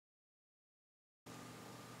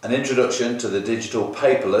An introduction to the digital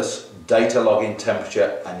paperless data logging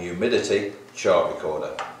temperature and humidity chart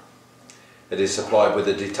recorder. It is supplied with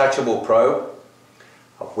a detachable probe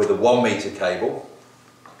with a 1 meter cable,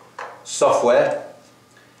 software,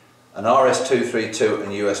 an RS-232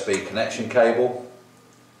 and USB connection cable,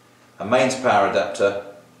 a mains power adapter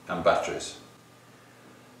and batteries.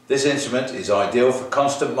 This instrument is ideal for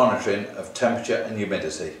constant monitoring of temperature and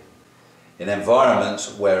humidity in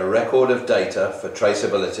environments where a record of data for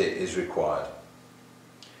traceability is required.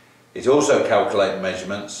 It also calculates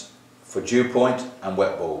measurements for dew point and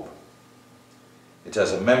wet bulb. It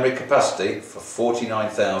has a memory capacity for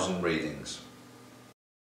 49,000 readings.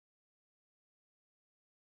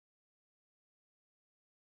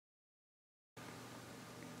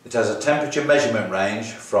 It has a temperature measurement range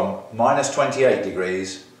from -28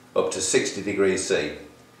 degrees up to 60 degrees C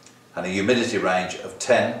and a humidity range of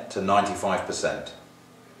 10 to 95%.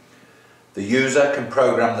 The user can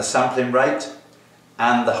program the sampling rate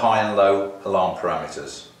and the high and low alarm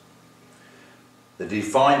parameters. The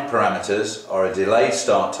defined parameters are a delayed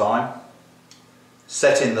start time,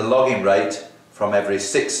 setting the logging rate from every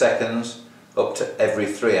 6 seconds up to every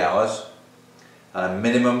 3 hours, and a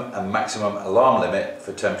minimum and maximum alarm limit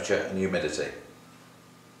for temperature and humidity.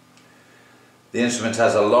 The instrument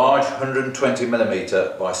has a large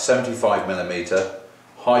 120mm by 75mm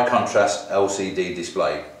high contrast LCD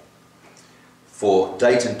display for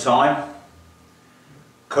date and time,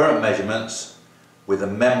 current measurements with a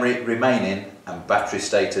memory remaining and battery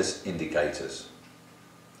status indicators.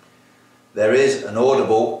 There is an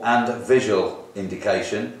audible and visual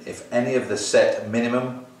indication if any of the set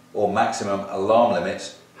minimum or maximum alarm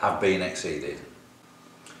limits have been exceeded.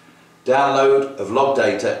 Download of log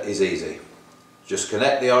data is easy. Just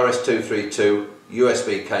connect the RS-232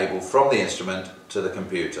 USB cable from the instrument to the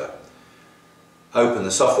computer. Open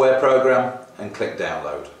the software program and click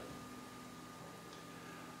download.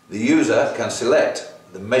 The user can select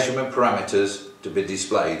the measurement parameters to be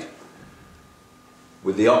displayed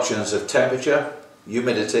with the options of temperature,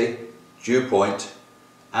 humidity, dew point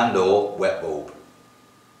and/or wet bulb.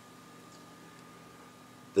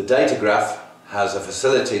 The data graph has a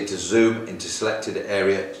facility to zoom into selected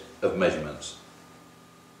area of measurements.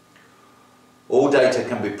 All data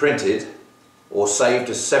can be printed or saved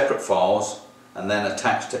as separate files and then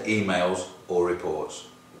attached to emails or reports.